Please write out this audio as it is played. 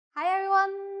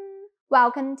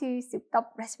Welcome to Souped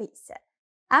Up Recipes.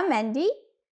 I'm Mandy.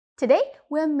 Today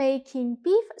we're making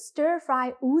beef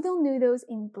stir-fry udon noodles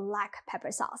in black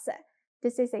pepper sauce.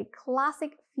 This is a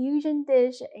classic fusion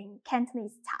dish in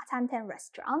Cantonese Cha Can Ting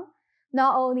restaurant.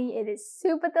 Not only it is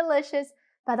super delicious,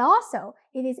 but also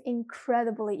it is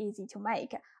incredibly easy to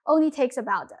make. Only takes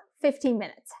about 15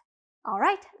 minutes.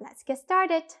 Alright, let's get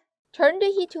started. Turn the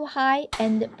heat to high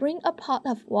and bring a pot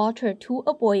of water to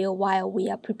a boil while we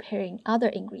are preparing other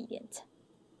ingredients.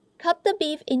 Cut the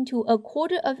beef into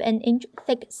 1/4 of an inch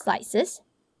thick slices.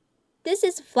 This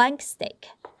is flank steak.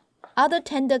 Other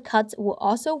tender cuts will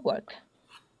also work.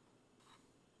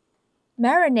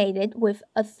 Marinate it with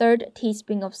 1/3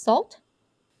 teaspoon of salt,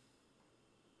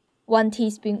 1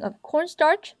 teaspoon of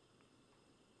cornstarch,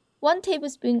 1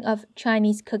 tablespoon of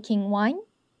Chinese cooking wine,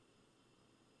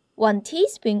 1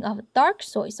 teaspoon of dark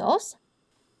soy sauce,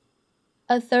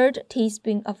 1/3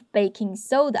 teaspoon of baking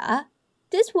soda.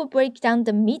 This will break down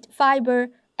the meat fiber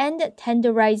and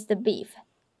tenderize the beef.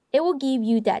 It will give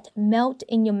you that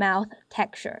melt-in-your-mouth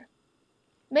texture.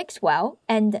 Mix well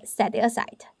and set it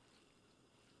aside.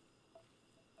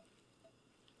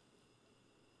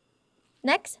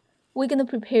 Next, we're going to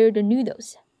prepare the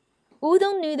noodles.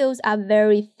 Udon noodles are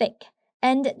very thick,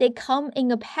 and they come in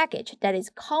a package that is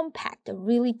compact,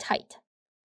 really tight.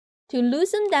 To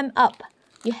loosen them up,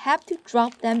 you have to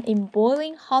drop them in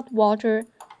boiling hot water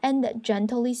and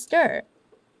gently stir.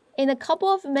 In a couple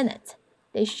of minutes,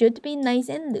 they should be nice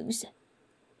and loose.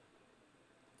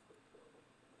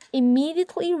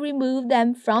 Immediately remove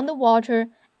them from the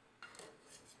water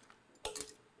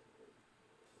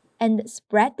and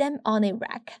spread them on a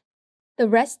rack. The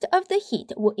rest of the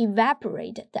heat will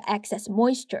evaporate the excess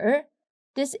moisture.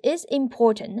 This is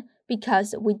important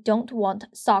because we don't want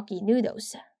soggy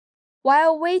noodles.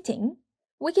 While waiting,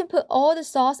 we can put all the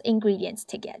sauce ingredients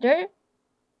together.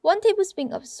 1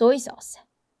 tablespoon of soy sauce,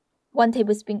 1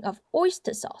 tablespoon of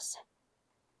oyster sauce,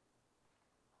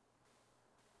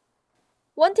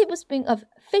 1 tablespoon of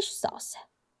fish sauce,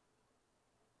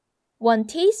 1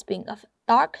 teaspoon of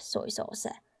dark soy sauce,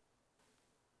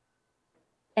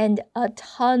 and a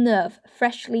ton of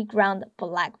freshly ground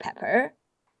black pepper.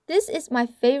 This is my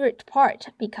favorite part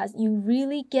because you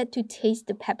really get to taste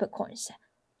the peppercorns.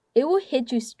 It will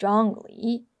hit you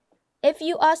strongly. If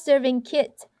you are serving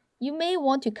kids, you may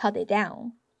want to cut it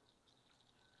down.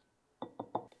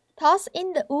 Toss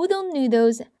in the udon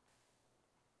noodles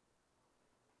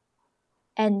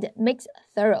and mix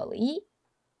thoroughly.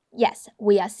 Yes,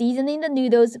 we are seasoning the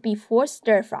noodles before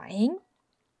stir-frying.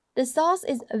 The sauce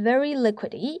is very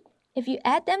liquidy. If you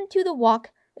add them to the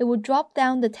wok, it will drop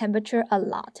down the temperature a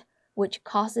lot, which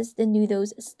causes the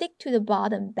noodles stick to the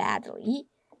bottom badly.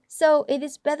 So it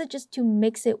is better just to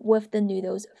mix it with the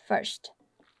noodles first.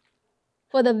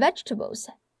 For the vegetables,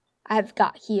 I've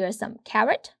got here some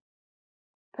carrot,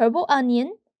 purple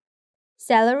onion,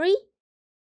 celery,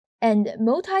 and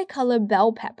multicolored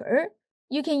bell pepper.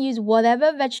 You can use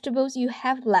whatever vegetables you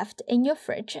have left in your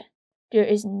fridge. There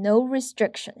is no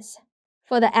restrictions.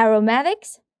 For the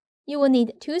aromatics, you will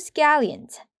need 2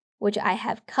 scallions, which I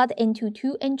have cut into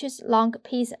 2 inches long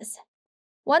pieces,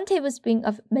 1 tablespoon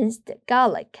of minced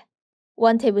garlic,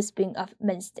 1 tablespoon of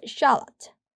minced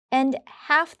shallot, and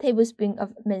 ½ tablespoon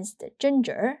of minced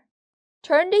ginger.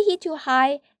 Turn the heat to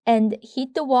high and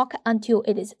heat the wok until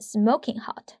it is smoking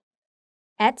hot.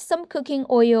 Add some cooking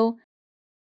oil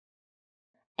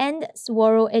and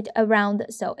swirl it around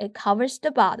so it covers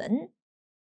the bottom.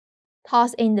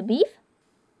 Toss in the beef.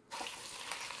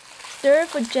 Stir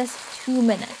for just 2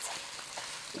 minutes.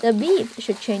 The beef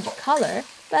should change color,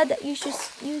 but you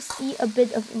see a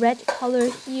bit of red color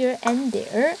here and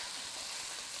there.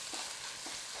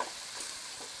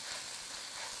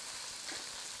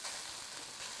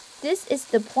 This is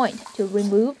the point to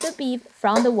remove the beef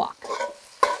from the wok.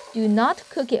 Do not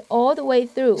cook it all the way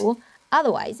through,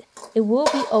 otherwise it will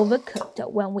be overcooked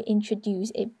when we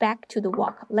introduce it back to the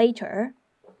wok later.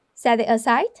 Set it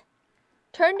aside.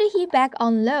 Turn the heat back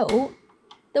on low.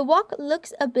 The wok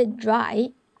looks a bit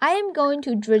dry. I am going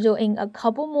to drizzle in a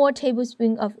couple more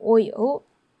tablespoons of oil.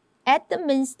 Add the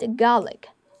minced garlic,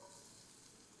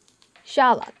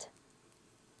 shallot,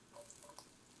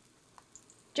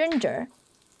 ginger,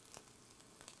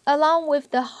 along with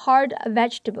the hard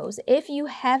vegetables if you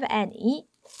have any.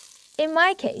 In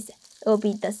my case, it will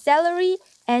be the celery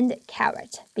and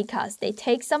carrot because they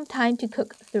take some time to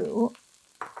cook through.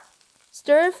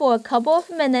 Stir for a couple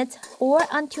of minutes or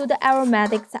until the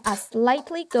aromatics are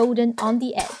slightly golden on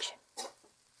the edge.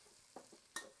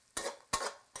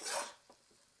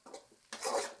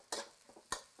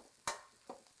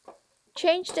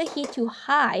 Change the heat to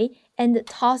high and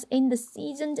toss in the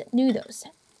seasoned noodles.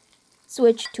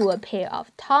 switch to a pair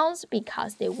of tongs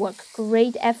because they work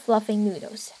great at fluffing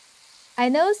noodles. I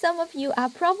know some of you are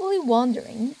probably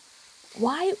wondering,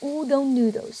 why udon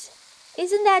noodles?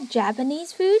 Isn't that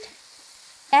Japanese food?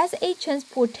 As a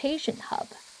transportation hub,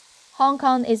 Hong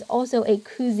Kong is also a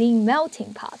cuisine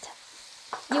melting pot.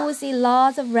 You will see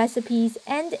lots of recipes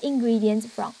and ingredients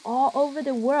from all over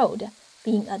the world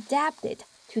being adapted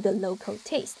to the local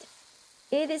taste.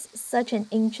 It is such an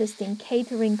interesting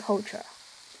catering culture.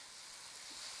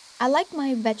 I like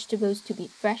my vegetables to be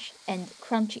fresh and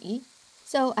crunchy,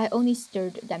 so I only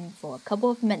stirred them for a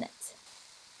couple of minutes.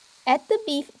 Add the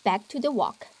beef back to the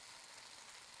wok.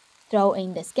 Throw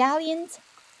in the scallions.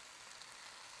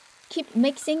 Keep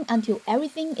mixing until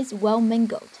everything is well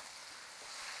mingled.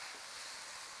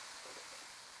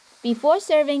 Before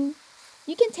serving,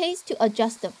 you can taste to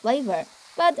adjust the flavor,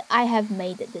 but I have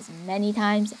made this many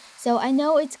times, so I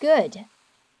know it's good.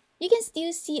 You can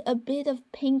still see a bit of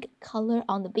pink color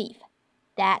on the beef.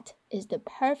 That is the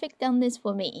perfect doneness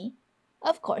for me.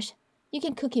 Of course, you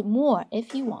can cook it more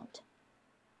if you want.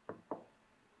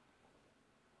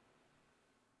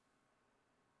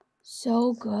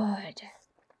 So good.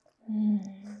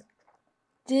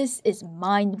 This is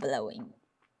mind-blowing.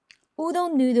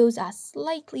 Udon noodles are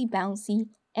slightly bouncy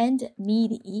and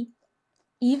meaty.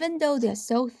 Even though they're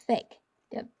so thick,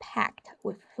 they're packed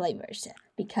with flavors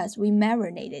because we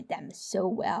marinated them so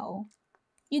well.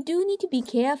 You do need to be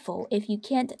careful if you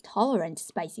can't tolerate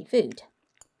spicy food.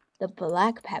 The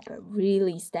black pepper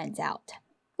really stands out,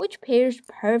 which pairs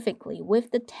perfectly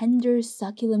with the tender,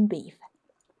 succulent beef.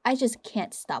 I just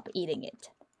can't stop eating it.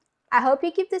 I hope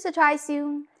you give this a try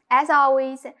soon. As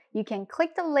always, you can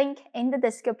click the link in the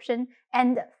description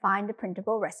and find the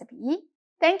printable recipe.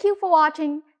 Thank you for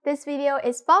watching. This video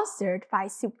is sponsored by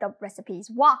Souped Up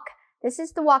Recipes Wok. This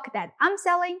is the wok that I'm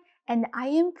selling, and I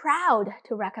am proud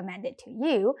to recommend it to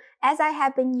you as I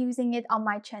have been using it on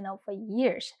my channel for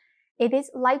years. It is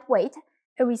lightweight,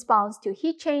 it responds to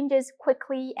heat changes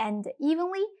quickly and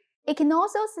evenly. It can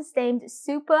also sustain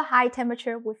super high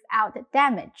temperature without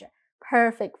damage,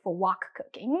 perfect for wok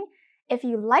cooking. If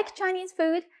you like Chinese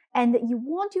food and you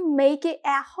want to make it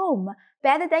at home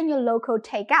better than your local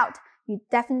takeout, you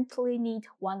definitely need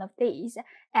one of these,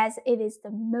 as it is the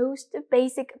most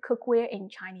basic cookware in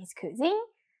Chinese cuisine.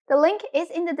 The link is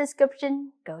in the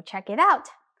description. Go check it out.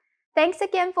 Thanks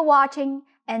again for watching,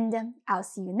 and I'll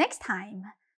see you next time.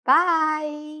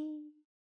 Bye!